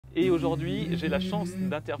Et aujourd'hui, j'ai la chance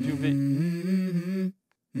d'interviewer...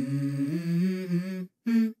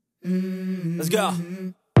 Let's go.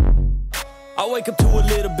 I wake up to a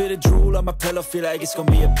little bit of drool on my pillow, feel like it's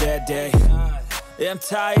gonna be a bad day. Yeah, I'm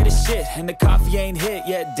tired of shit, and the coffee ain't hit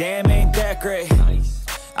yet, damn, ain't that great.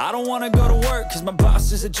 I don't wanna go to work, cause my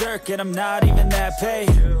boss is a jerk, and I'm not even that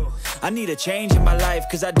paid. I need a change in my life,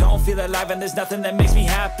 cause I don't feel alive, and there's nothing that makes me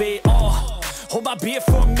happy. Hold my beer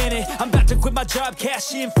for a minute, I'm about to quit my job,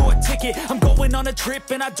 cash in for a ticket. I'm going on a trip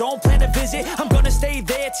and I don't plan to visit. I'm gonna stay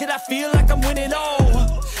there till I feel like I'm winning,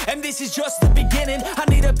 and this is just the beginning. I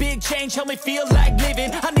need a big change, help me feel like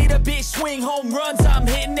living. I need a big swing, home runs I'm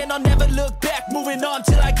hitting, and I'll never look back, moving on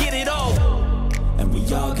till I get it all. And we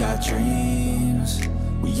all got dreams,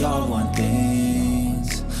 we all want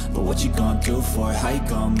things, but what you gonna do for it? How you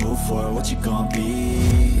gonna move for it? What you gonna be?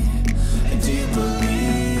 And do you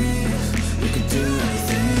believe you can do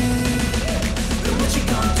anything? But what you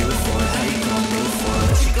gonna do for it? How you gonna move for it?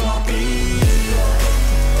 What you gonna be?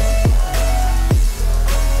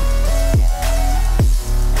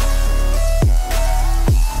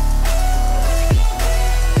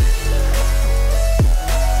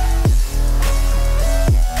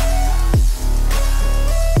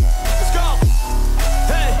 Let's go!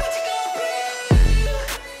 Hey!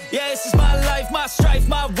 Yeah, this is my life, my strife,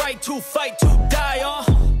 my right to fight, to die,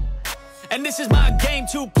 and this is my game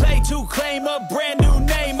to play, to claim a brand new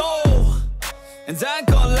name, and I ain't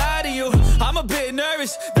gonna lie to you, I'm a bit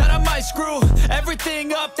nervous that I might screw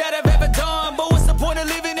everything up that I've ever done. But what's the point of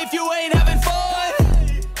living if you ain't having fun?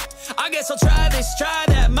 I guess I'll try this, try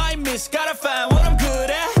that, might miss, gotta find what I'm good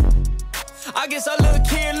at. I guess I look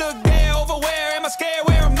here, look there, over where am I scared,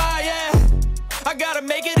 where am I at? I gotta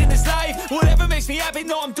make it in this life, whatever makes me happy,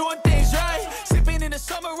 know I'm doing things right.